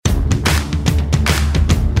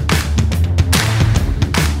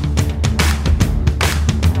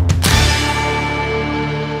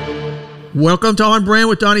Welcome to On Brand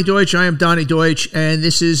with Donnie Deutsch. I am Donnie Deutsch, and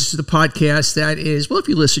this is the podcast that is, well, if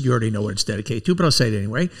you listen, you already know what it's dedicated to, but I'll say it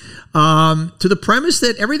anyway, to the premise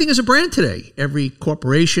that everything is a brand today. Every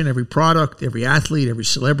corporation, every product, every athlete, every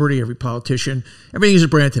celebrity, every politician, everything is a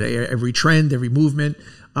brand today. Every trend, every movement.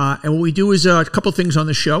 And what we do is a couple things on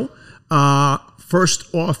the show.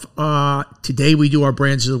 First off, today we do our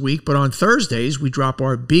brands of the week, but on Thursdays we drop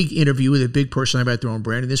our big interview with a big person about their own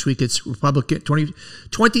brand. And this week it's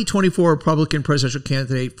 2024 Republican presidential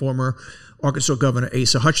candidate, former Arkansas Governor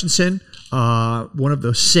Asa Hutchinson, one of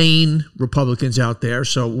the sane Republicans out there.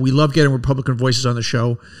 So we love getting Republican voices on the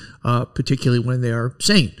show, particularly when they are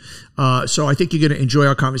sane. So I think you're going to enjoy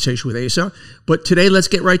our conversation with Asa. But today, let's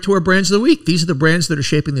get right to our brands of the week. These are the brands that are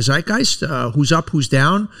shaping the zeitgeist. Who's up, who's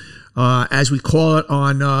down, as we call it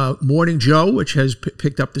on Morning Joe, which has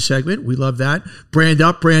picked up the segment. We love that. Brand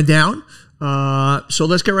up, brand down. So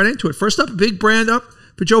let's get right into it. First up, a big brand up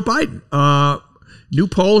for Joe Biden. New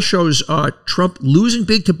poll shows Trump losing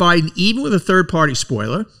big to Biden, even with a third-party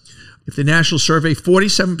spoiler. If the national survey,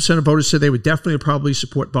 47% of voters said they would definitely probably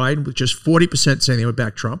support Biden, with just 40% saying they would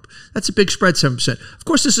back Trump. That's a big spread, 7%. Of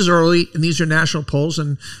course, this is early, and these are national polls,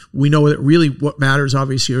 and we know that really what matters,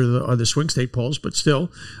 obviously, are the swing state polls, but still.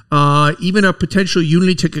 Even a potential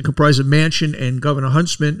unity ticket comprised of Manchin and Governor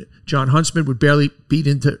John Huntsman, would barely eat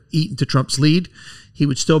into Trump's lead. He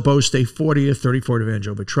would still boast a 40 to 34 advantage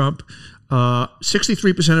over Trump.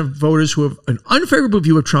 63% of voters who have an unfavorable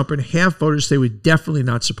view of Trump, and half voters say would definitely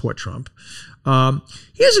not support Trump.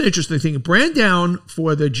 Here's an interesting thing. Brand down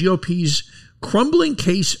for the GOP's crumbling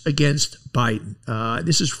case against Biden.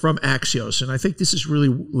 This is from Axios, and I think this is really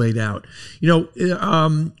laid out.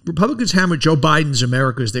 Republicans hammered Joe Biden's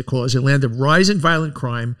America, as they call it, as a land of rising violent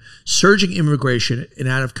crime, surging immigration, and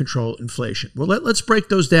out-of-control inflation. Well, let's break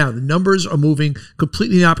those down. The numbers are moving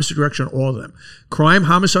completely in the opposite direction on all of them. Crime,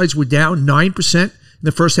 homicides were down 9% in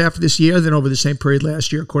the first half of this year than over the same period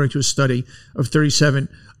last year, according to a study of 37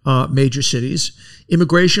 major cities.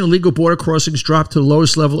 Immigration, illegal border crossings dropped to the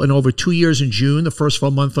lowest level in over 2 years in June, the first full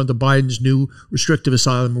month under Biden's new restrictive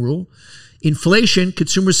asylum rule. Inflation,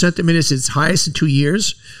 consumer sentiment is its highest in 2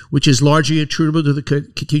 years, which is largely attributable to the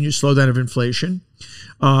continued slowdown of inflation.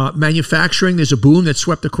 Manufacturing, there's a boom that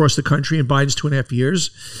swept across the country in Biden's 2.5 years.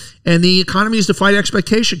 And the economy has defied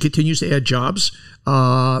expectation, continues to add jobs.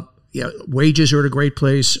 Wages are at a great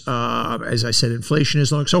place. As I said, inflation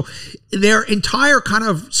is low. So their entire kind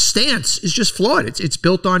of stance is just flawed. It's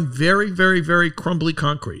built on very, very, very crumbly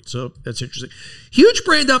concrete. So that's interesting. Huge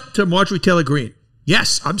brand up to Marjorie Taylor Greene.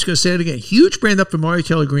 Yes, I'm just going to say it again. Huge brand up for Marjorie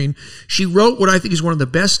Taylor Greene. She wrote what I think is one of the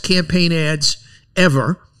best campaign ads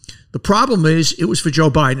ever. The problem is it was for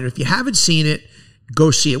Joe Biden. And if you haven't seen it,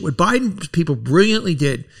 go see it. What Biden people brilliantly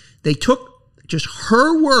did, they took just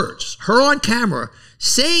her words, her on camera,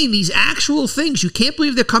 saying these actual things. You can't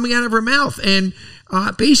believe they're coming out of her mouth. And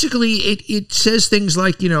basically it says things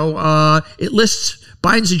like, it lists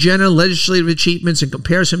Biden's agenda, legislative achievements, and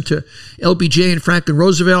compares him to LBJ and Franklin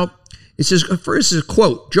Roosevelt. It says, first is a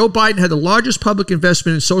quote, Joe Biden had the largest public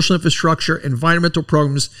investment in social infrastructure and environmental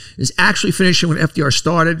programs, is actually finishing when FDR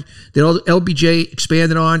started, that LBJ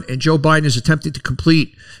expanded on, and Joe Biden is attempting to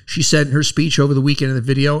complete, she said in her speech over the weekend in the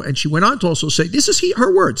video. And she went on to also say, this is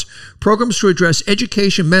her words, programs to address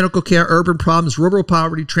education, medical care, urban problems, rural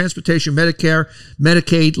poverty, transportation, Medicare,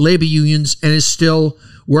 Medicaid, labor unions, and is still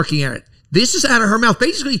working at it. This is out of her mouth,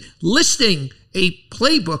 basically listing a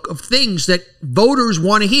playbook of things that voters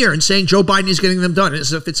want to hear and saying Joe Biden is getting them done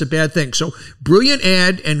as if it's a bad thing. So brilliant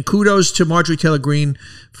ad, and kudos to Marjorie Taylor Greene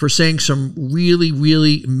for saying some really,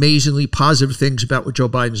 really amazingly positive things about what Joe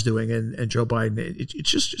Biden's doing. And Joe Biden, it's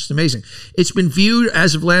just amazing. It's been viewed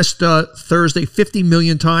as of last Thursday 50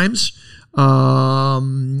 million times.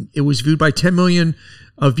 It was viewed by 10 million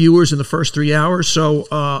viewers in the first 3 hours. So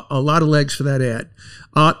a lot of legs for that ad.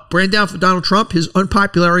 Brand down for Donald Trump. His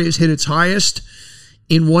unpopularity has hit its highest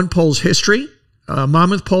in one poll's history.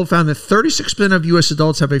 Monmouth poll found that 36% of U.S.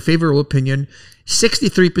 adults have a favorable opinion.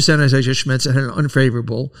 63%, as I just mentioned, had an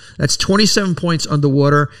unfavorable. That's 27 points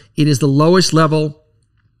underwater. It is the lowest level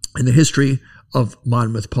in the history of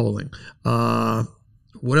Monmouth polling.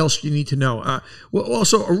 What else do you need to know?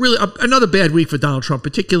 Also, another bad week for Donald Trump,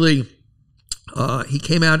 particularly. He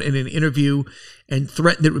came out in an interview and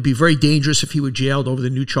threatened it would be very dangerous if he were jailed over the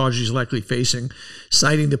new charges he's likely facing,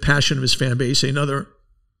 citing the passion of his fan base. Another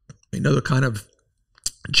kind of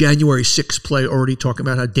January 6th play, already talking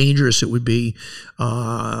about how dangerous it would be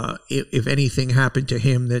if anything happened to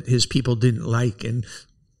him that his people didn't like. And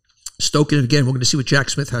stoking it again. We're going to see what Jack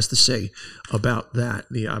Smith has to say about that.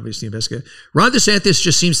 Obviously investigator. Ron DeSantis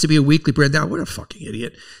just seems to be a weekly brand down. What a fucking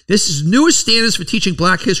idiot. This is newest standards for teaching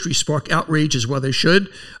black history spark outrage as well they should.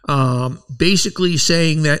 Basically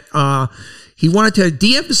saying that he wanted to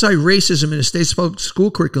de-emphasize racism in the state's public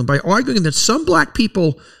school curriculum by arguing that some black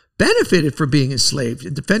people benefited from being enslaved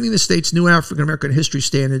and defending the state's new African-American history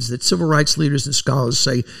standards that civil rights leaders and scholars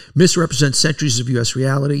say misrepresent centuries of U.S.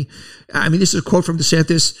 reality. I mean, this is a quote from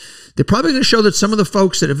DeSantis. They're probably going to show that some of the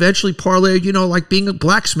folks that eventually parlayed, like being a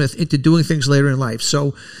blacksmith into doing things later in life.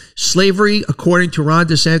 So slavery, according to Ron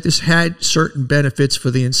DeSantis, had certain benefits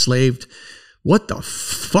for the enslaved. What the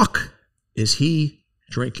fuck is he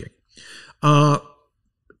drinking?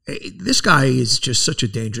 This guy is just such a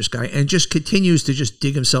dangerous guy and just continues to just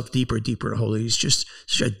dig himself deeper and deeper in a hole. He's just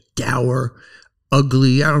such a dour,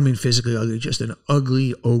 ugly, I don't mean physically ugly, just an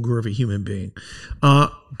ugly ogre of a human being.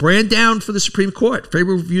 Brand down for the Supreme Court.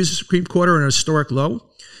 Favorable reviews of the Supreme Court are at a historic low.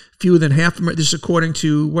 Fewer than half, this is according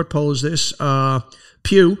to, what poll is this?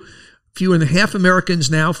 Pew. Fewer than half Americans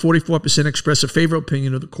now, 44%, express a favorable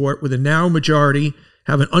opinion of the court, with a narrow majority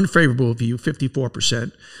have an unfavorable view,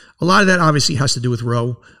 54%. A lot of that obviously has to do with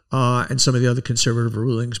Roe and some of the other conservative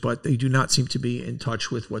rulings, but they do not seem to be in touch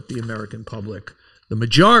with what the American public, the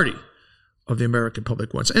majority of the American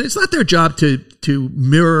public wants. And it's not their job to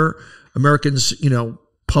mirror Americans,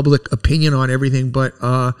 public opinion on everything, but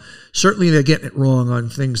certainly they're getting it wrong on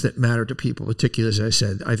things that matter to people, particularly, as I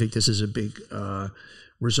said. I think this is a big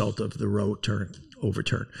result of the Roe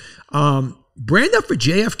overturn. Brand up for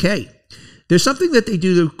JFK. There's something that they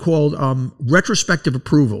do called retrospective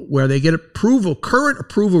approval, where they get current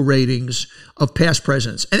approval ratings of past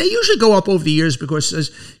presidents. And they usually go up over the years because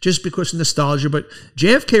of nostalgia, but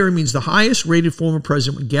JFK remains the highest rated former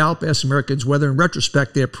president when Gallup asks Americans whether in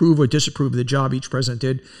retrospect they approve or disapprove of the job each president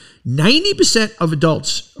did. 90% of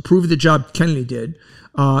adults approve of the job Kennedy did,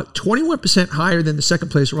 21% higher than the second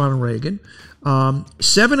place Ronald Reagan.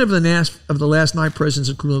 7 of the last 9 presidents,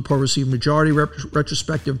 including the poll, received majority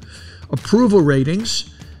retrospective approval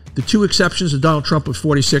ratings. The 2 exceptions of Donald Trump with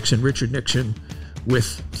 46 and Richard Nixon with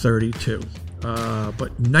 32.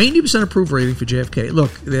 But 90% approval rating for JFK.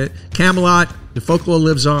 Look, the Camelot, the folklore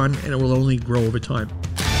lives on, and it will only grow over time.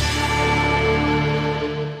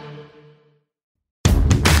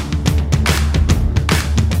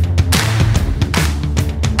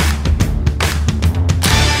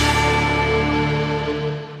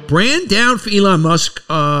 Brand down for Elon Musk.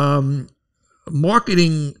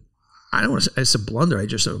 Marketing, I don't want to say it's a blunder. I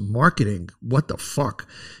just said marketing. What the fuck?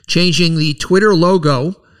 Changing the Twitter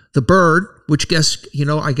logo, the bird, which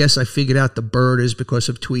I guess I figured out the bird is because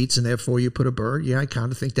of tweets and therefore you put a bird. Yeah, I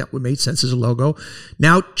kind of think that would make sense as a logo.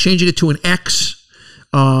 Now changing it to an X.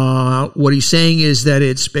 What he's saying is that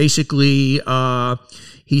it's basically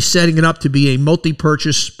he's setting it up to be a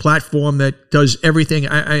multi-purchase platform that does everything,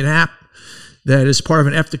 an app that is part of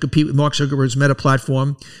an effort to compete with Mark Zuckerberg's Meta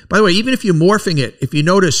platform. By the way, even if you're morphing it, if you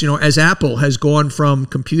notice, as Apple has gone from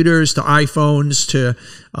computers to iPhones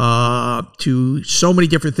to so many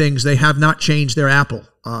different things, they have not changed their Apple.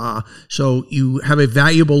 So you have a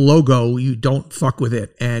valuable logo, you don't fuck with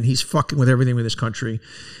it. And he's fucking with everything in this country.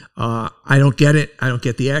 I don't get it. I don't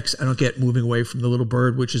get the X. I don't get moving away from the little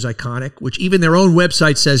bird, which is iconic, which even their own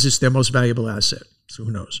website says it's their most valuable asset. So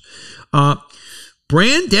who knows?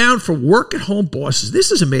 Brand down for work-at-home bosses.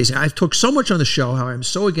 This is amazing. I've talked so much on the show how I'm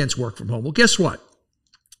so against work from home. Well, guess what?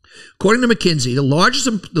 According to McKinsey, the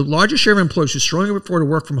largest share of employees who strongly prefer to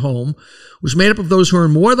work from home was made up of those who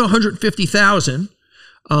earn more than $150,000.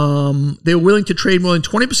 They were willing to trade more than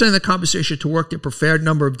 20% of their compensation to work their preferred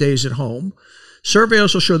number of days at home. Survey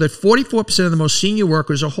also showed that 44% of the most senior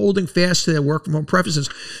workers are holding fast to their work from home preferences.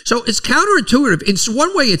 So it's counterintuitive. In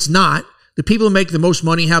one way, it's not. The people who make the most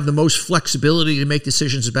money have the most flexibility to make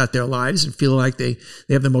decisions about their lives and feel like they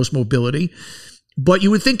have the most mobility. But you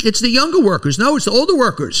would think it's the younger workers. No, it's the older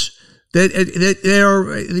workers that they're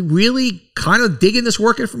really kind of digging this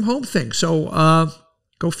working from home thing. So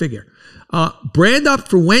go figure. Brand up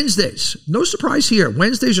for Wednesdays. No surprise here.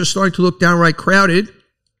 Wednesdays are starting to look downright crowded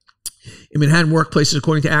in Manhattan workplaces,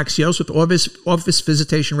 according to Axios, with office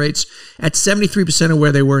visitation rates at 73% of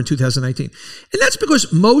where they were in 2019. And that's because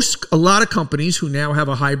a lot of companies who now have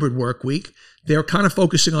a hybrid work week, they're kind of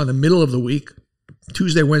focusing on the middle of the week.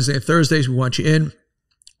 Tuesday, Wednesday, and Thursdays, we want you in.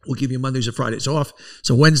 We'll give you Mondays and Fridays off.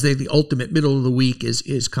 So Wednesday, the ultimate middle of the week,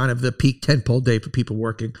 is kind of the peak tentpole day for people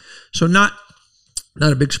working. So not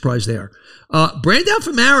a big surprise there. Brand out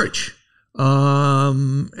for marriage.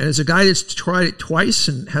 And as a guy that's tried it twice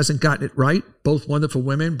and hasn't gotten it right, both wonderful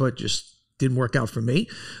women, but just didn't work out for me.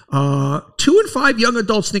 2 in 5 young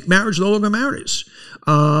adults think marriage no longer matters.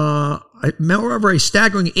 Moreover, a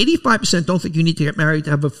staggering 85% don't think you need to get married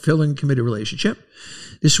to have a fulfilling, committed relationship.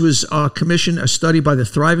 This was commissioned, a study by the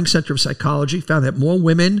Thriving Center of Psychology found that more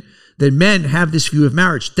women than men have this view of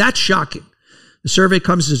marriage. That's shocking. The survey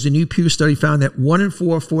comes as a new Pew study found that 1 in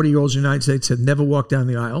 4 40-year-olds in the United States have never walked down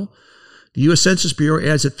the aisle. The U.S. Census Bureau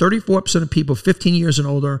adds that 34% of people 15 years and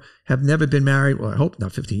older have never been married. Well, I hope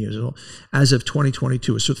not 15 years old, as of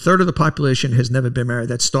 2022. So a third of the population has never been married.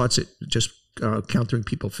 That starts at just countering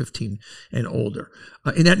people 15 and older.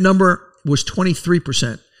 And that number was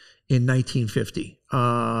 23% in 1950.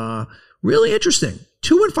 Really interesting.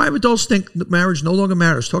 2 in 5 adults think that marriage no longer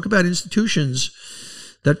matters. Talk about institutions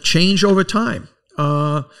that change over time.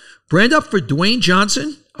 Brand up for Dwayne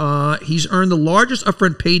Johnson. He's earned the largest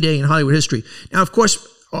upfront payday in Hollywood history. Now, of course,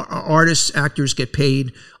 artists, actors get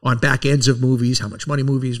paid on back ends of movies, how much money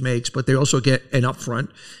movies makes, but they also get an upfront.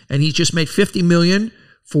 And he's just made $50 million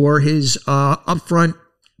for his upfront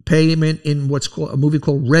payment in what's called a movie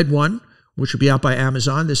called Red One, which will be out by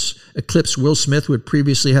Amazon. This eclipsed Will Smith, who had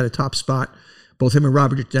previously had a top spot. Both him and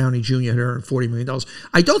Robert Downey Jr. had earned $40 million.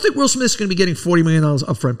 I don't think Will Smith's going to be getting $40 million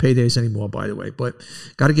upfront paydays anymore, by the way, but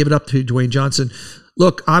got to give it up to Dwayne Johnson.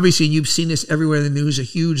 Look, obviously, you've seen this everywhere in the news, a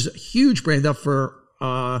huge brand up for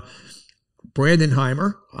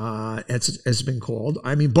Brandenheimer, as it's been called.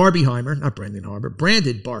 I mean, Barbieheimer, not Brandenheimer,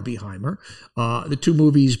 branded Barbieheimer. The two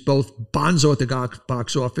movies, both bonzo at the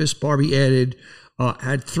box office. Barbie had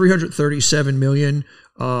 $337 million,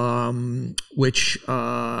 which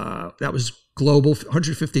that was global,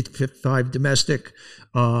 155 domestic.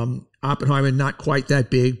 Oppenheimer, not quite that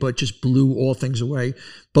big, but just blew all things away.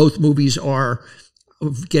 Both movies are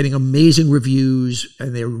getting amazing reviews,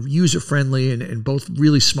 and they're user-friendly and both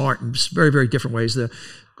really smart in very, very different ways.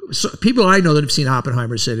 People I know that have seen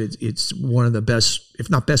Oppenheimer said it's one of the best, if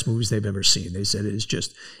not best movies they've ever seen. They said it is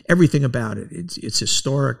just everything about it. It's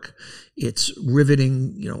historic. It's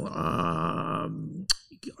riveting,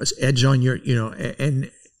 it's edge on your,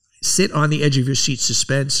 and sit on the edge of your seat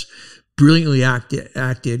suspense, brilliantly acted.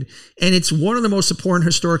 And it's one of the most important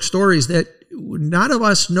historic stories that none of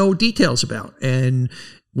us know details about. And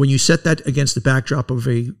when you set that against the backdrop of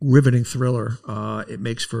a riveting thriller, it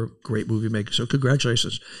makes for great movie making. So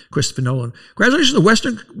congratulations, Christopher Nolan. Congratulations to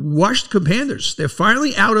the Washington Commanders. They're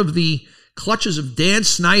finally out of the clutches of Dan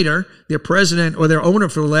Snyder, their president or their owner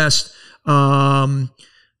for the last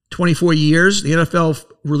 24 years. The NFL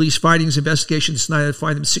released findings investigation. Snyder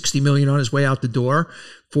fined him $60 million on his way out the door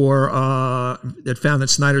for that found that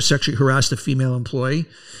Snyder sexually harassed a female employee.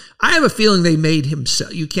 I have a feeling they made him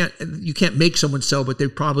sell. You can't make someone sell, but they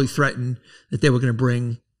probably threatened that they were going to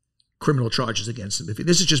bring criminal charges against him.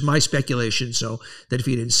 This is just my speculation. So that if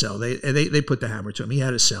he didn't sell, they put the hammer to him. He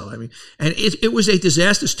had to sell. I mean, and it was a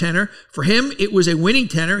disastrous tenor for him. It was a winning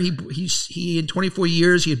tenor. He in 24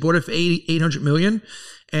 years he had bought it for $800 million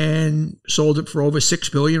and sold it for over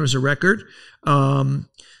 $6 billion. It was a record.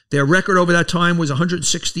 Their record over that time was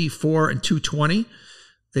 164 and 220.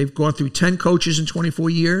 They've gone through 10 coaches in 24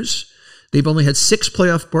 years. They've only had 6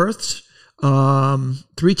 playoff berths,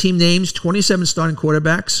 3 team names, 27 starting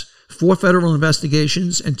quarterbacks, 4 federal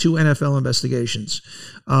investigations, and 2 NFL investigations.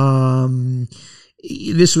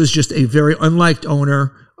 This was just a very unliked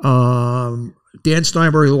owner. Dan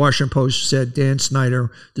Steinberg of the Washington Post said Dan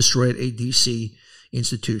Snyder destroyed a D.C.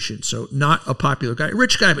 institution. So not a popular guy.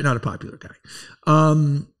 Rich guy, but not a popular guy.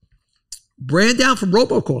 Brand down from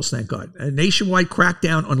robocalls, thank God. A nationwide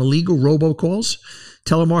crackdown on illegal robocalls.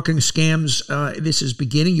 Telemarketing scams, this is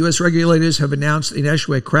beginning. U.S. regulators have announced a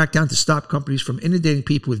nationwide crackdown to stop companies from inundating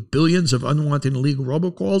people with billions of unwanted illegal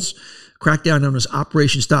robocalls. Crackdown known as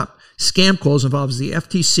Operation Stop Scam Calls involves the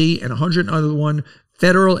FTC and 101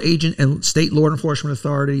 federal, agent, and state law enforcement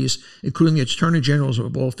authorities, including the attorney generals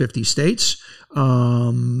of all 50 states.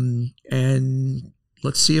 And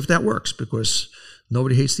let's see if that works, because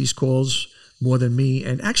nobody hates these calls more than me.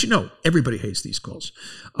 And actually, no, everybody hates these calls.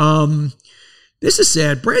 This is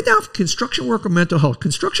sad. Brand down for construction worker mental health.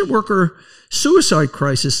 Construction worker suicide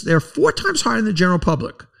crisis, they're 4 times higher than the general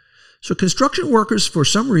public. So construction workers, for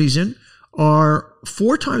some reason, are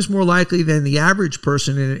 4 times more likely than the average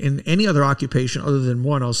person in any other occupation other than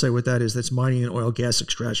one. I'll say what that is. That's mining and oil, gas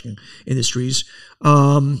extraction industries.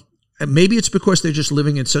 And maybe it's because they're just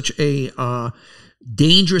living in such a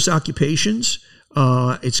dangerous occupations.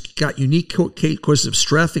 It's got unique causes of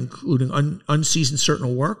stress, including unseasoned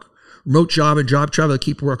certain work, remote job and job travel that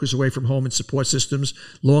keep workers away from home and support systems,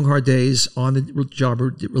 long, hard days, on the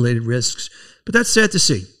job-related risks. But that's sad to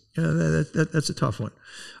see. That's a tough one.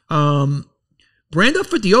 brand up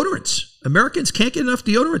for deodorants. Americans can't get enough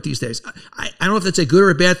deodorant these days. I don't know if that's a good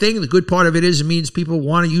or a bad thing. The good part of it is it means people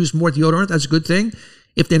want to use more deodorant. That's a good thing.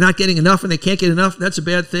 If they're not getting enough and they can't get enough, that's a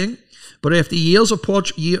bad thing. But after years of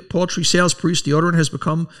paltry sales priests, deodorant has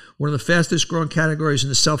become one of the fastest growing categories in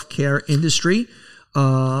the self-care industry.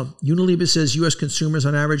 Unilever says U.S. consumers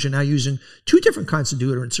on average are now using 2 different kinds of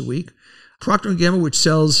deodorants a week. Procter & Gamble, which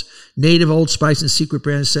sells Native, Old Spice, and Secret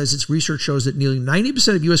brands, says its research shows that nearly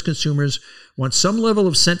 90% of U.S. consumers want some level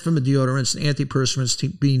of scent from the deodorants and antiperspirants to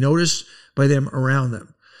be noticed by them around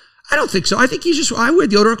them. I don't think so. I think I wear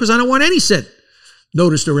deodorant because I don't want any scent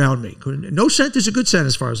noticed around me. No scent is a good scent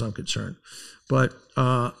as far as I'm concerned. But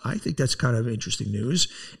I think that's kind of interesting news.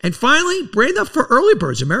 And finally, brand up for early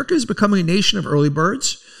birds. America is becoming a nation of early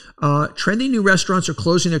birds. Trending new restaurants are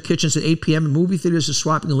closing their kitchens at 8 p.m. and movie theaters are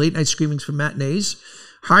swapping late-night screenings for matinees.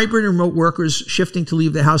 Hybrid and remote workers shifting to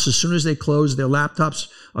leave the house as soon as they close. Their laptops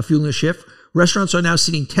are fueling the shift. Restaurants are now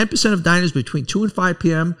seating 10% of diners between 2 and 5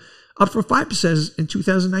 p.m., up from 5% in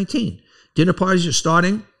 2019. Dinner parties are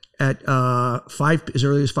starting at as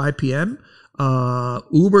early as 5 p.m.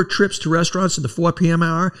 Uber trips to restaurants in the 4 p.m.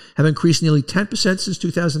 hour have increased nearly 10% since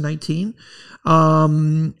 2019.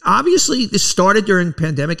 Obviously, this started during the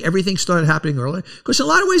pandemic. Everything started happening early because in a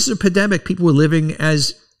lot of ways, in the pandemic, people were living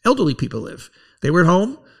as elderly people live. They were at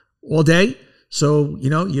home all day. So,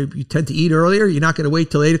 you tend to eat earlier. You're not going to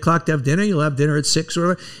wait till 8 o'clock to have dinner. You'll have dinner at 6 or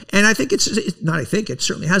whatever. And I think it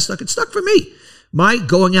certainly has stuck. It's stuck for me. My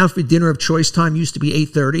going out for dinner of choice time used to be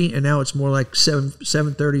 8:30, and now it's more like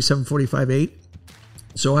 7:30, 7:45, 8.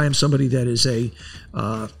 So I am somebody that is a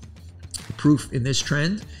proof in this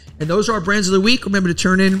trend. And those are our brands of the week. Remember to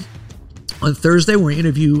turn in on Thursday when we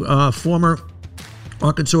interview former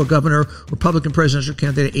Arkansas Governor, Republican presidential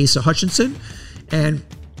candidate Asa Hutchinson. And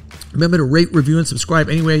remember to rate, review, and subscribe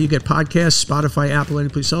anywhere you get podcasts, Spotify, Apple, any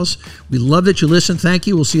place else. We love that you listen. Thank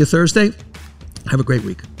you. We'll see you Thursday. Have a great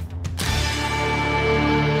week.